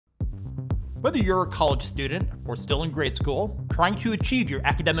Whether you're a college student or still in grade school, trying to achieve your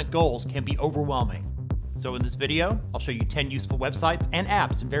academic goals can be overwhelming. So in this video, I'll show you 10 useful websites and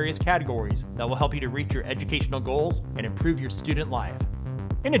apps in various categories that will help you to reach your educational goals and improve your student life.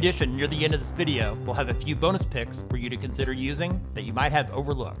 In addition, near the end of this video, we'll have a few bonus picks for you to consider using that you might have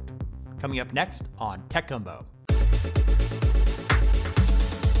overlooked. Coming up next on Tech Combo.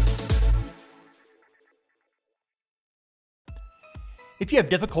 If you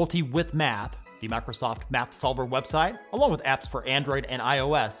have difficulty with math, the Microsoft Math Solver website, along with apps for Android and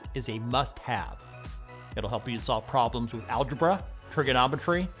iOS, is a must-have. It'll help you to solve problems with algebra,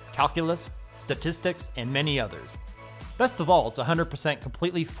 trigonometry, calculus, statistics, and many others. Best of all, it's 100%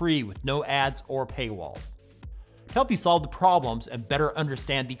 completely free with no ads or paywalls. To help you solve the problems and better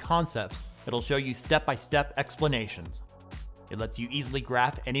understand the concepts, it'll show you step-by-step explanations. It lets you easily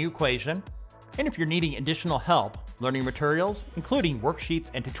graph any equation, and if you're needing additional help, learning materials, including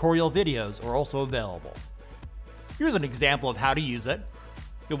worksheets and tutorial videos, are also available. Here's an example of how to use it.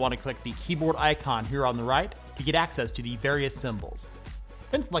 You'll want to click the keyboard icon here on the right to get access to the various symbols.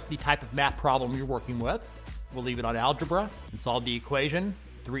 Then select the type of math problem you're working with. We'll leave it on algebra and solve the equation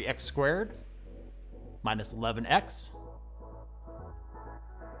 3x squared minus 11x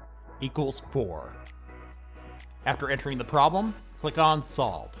equals 4. After entering the problem, click on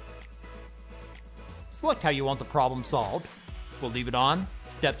Solve. Select how you want the problem solved. We'll leave it on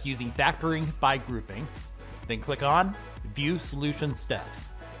Steps using factoring by grouping. Then click on View Solution Steps.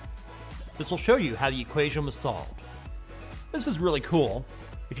 This will show you how the equation was solved. This is really cool.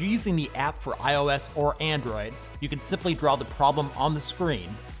 If you're using the app for iOS or Android, you can simply draw the problem on the screen,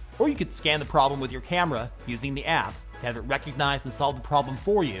 or you could scan the problem with your camera using the app to have it recognize and solve the problem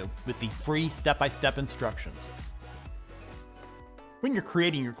for you with the free step-by-step instructions. When you're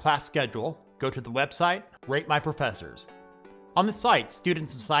creating your class schedule, go to the website Rate My Professors. On the site,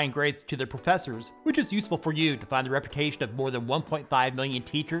 students assign grades to their professors, which is useful for you to find the reputation of more than 1.5 million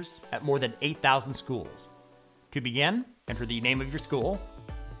teachers at more than 8,000 schools. To begin, enter the name of your school.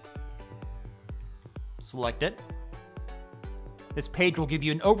 Select it. This page will give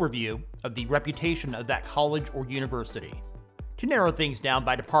you an overview of the reputation of that college or university. To narrow things down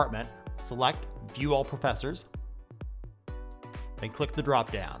by department, select View All Professors, then click the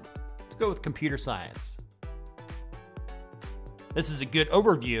drop-down. Let's go with Computer Science. This is a good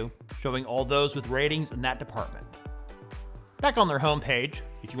overview showing all those with ratings in that department. Back on their home page,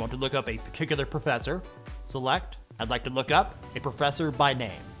 if you want to look up a particular professor, select I'd like to look up a professor by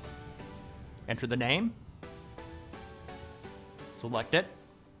name. Enter the name, select it.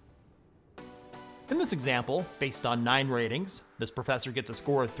 In this example, based on 9 ratings, this professor gets a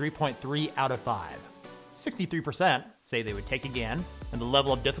score of 3.3 out of 5. 63% say they would take again, and the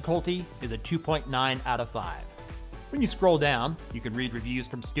level of difficulty is a 2.9 out of 5. When you scroll down, you can read reviews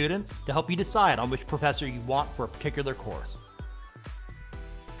from students to help you decide on which professor you want for a particular course.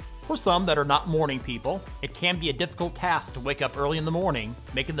 For some that are not morning people, it can be a difficult task to wake up early in the morning,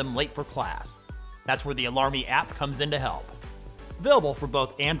 making them late for class. That's where the Alarmy app comes in to help. Available for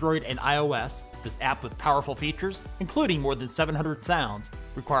both Android and iOS, this app with powerful features, including more than 700 sounds,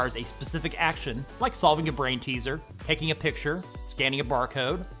 requires a specific action like solving a brain teaser, taking a picture, scanning a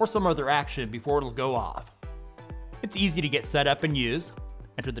barcode, or some other action before it'll go off. It's easy to get set up and use.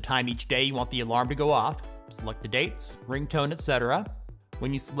 Enter the time each day you want the alarm to go off, select the dates, ringtone, etc.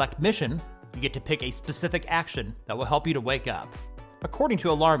 When you select mission, you get to pick a specific action that will help you to wake up. According to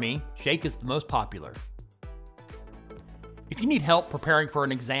Alarmy, Shake is the most popular. If you need help preparing for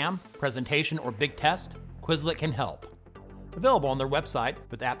an exam, presentation, or big test, Quizlet can help. Available on their website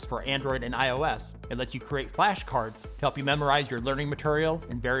with apps for Android and iOS, it lets you create flashcards to help you memorize your learning material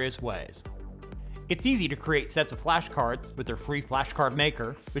in various ways. It's easy to create sets of flashcards with their free flashcard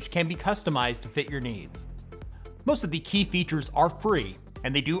maker, which can be customized to fit your needs. Most of the key features are free,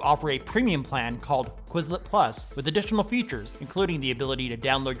 and they do offer a premium plan called Quizlet Plus with additional features, including the ability to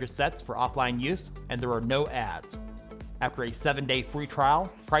download your sets for offline use, and there are no ads. After a 7-day free trial,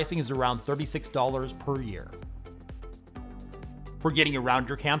 pricing is around $36 per year. For getting around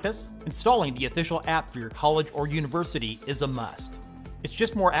your campus, installing the official app for your college or university is a must. It's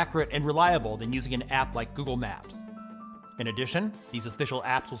just more accurate and reliable than using an app like Google Maps. In addition, these official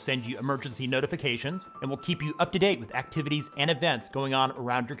apps will send you emergency notifications and will keep you up to date with activities and events going on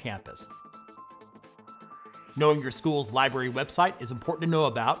around your campus. Knowing your school's library website is important to know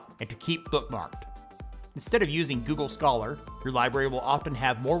about and to keep bookmarked. Instead of using Google Scholar, your library will often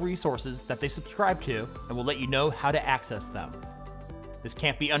have more resources that they subscribe to and will let you know how to access them. This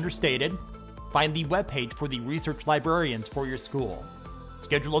can't be understated. Find the webpage for the research librarians for your school.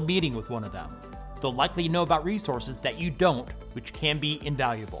 Schedule a meeting with one of them. They'll likely know about resources that you don't, which can be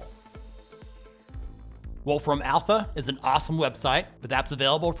invaluable. WolframAlpha is an awesome website with apps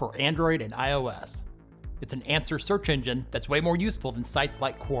available for Android and iOS. It's an answer search engine that's way more useful than sites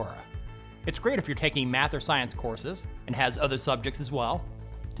like Quora. It's great if you're taking math or science courses, and has other subjects as well.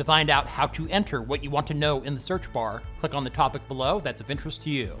 To find out how to enter what you want to know in the search bar, click on the topic below that's of interest to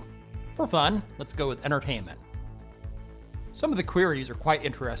you. For fun, let's go with entertainment. Some of the queries are quite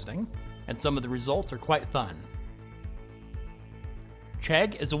interesting, and some of the results are quite fun.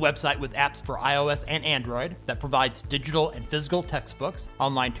 Chegg is a website with apps for iOS and Android that provides digital and physical textbooks,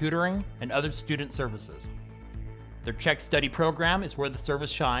 online tutoring, and other student services. Their Chegg Study program is where the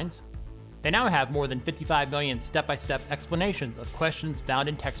service shines. They now have more than 55 million step-by-step explanations of questions found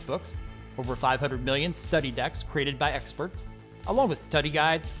in textbooks, over 500 million study decks created by experts, along with study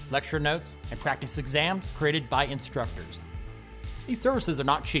guides, lecture notes, and practice exams created by instructors. These services are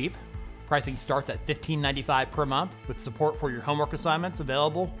not cheap. Pricing starts at $15.95 per month, with support for your homework assignments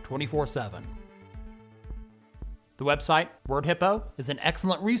available 24/7. The website, Hippo, is an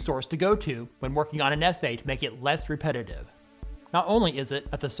excellent resource to go to when working on an essay to make it less repetitive. Not only is it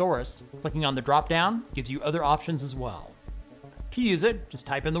a thesaurus, clicking on the drop-down gives you other options as well. To use it, just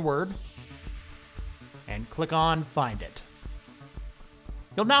type in the word and click on Find It.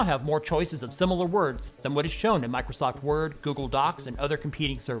 You'll now have more choices of similar words than what is shown in Microsoft Word, Google Docs, and other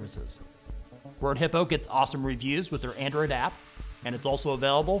competing services. Hippo gets awesome reviews with their Android app, and it's also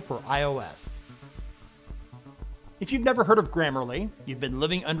available for iOS. If you've never heard of Grammarly, you've been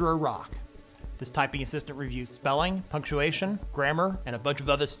living under a rock. This typing assistant reviews spelling, punctuation, grammar, and a bunch of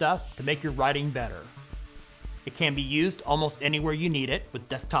other stuff to make your writing better. It can be used almost anywhere you need it, with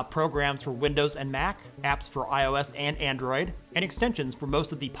desktop programs for Windows and Mac, apps for iOS and Android, and extensions for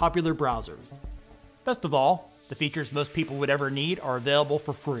most of the popular browsers. Best of all, the features most people would ever need are available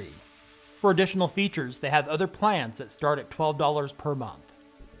for free. For additional features, they have other plans that start at $12 per month.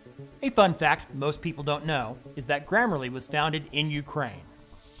 A fun fact most people don't know is that Grammarly was founded in Ukraine.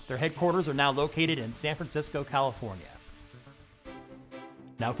 Their headquarters are now located in San Francisco, California.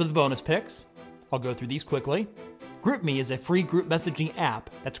 Now for the bonus picks. I'll go through these quickly. GroupMe is a free group messaging app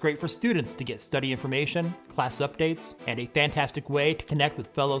that's great for students to get study information, class updates, and a fantastic way to connect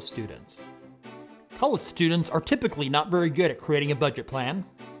with fellow students. College students are typically not very good at creating a budget plan.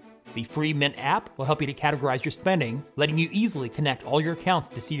 The free Mint app will help you to categorize your spending, letting you easily connect all your accounts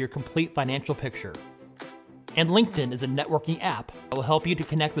to see your complete financial picture. And LinkedIn is a networking app that will help you to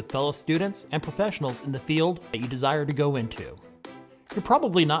connect with fellow students and professionals in the field that you desire to go into. You're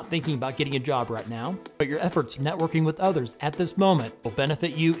probably not thinking about getting a job right now, but your efforts networking with others at this moment will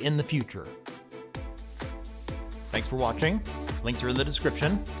benefit you in the future. Thanks for watching. Links are in the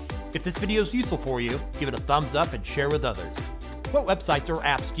description. If this video is useful for you, give it a thumbs up and share with others. What websites or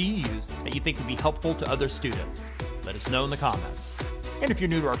apps do you use that you think would be helpful to other students? Let us know in the comments. And if you're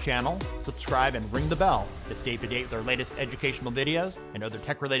new to our channel, subscribe and ring the bell to stay up to date with our latest educational videos and other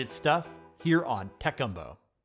tech-related stuff here on Tech Gumbo.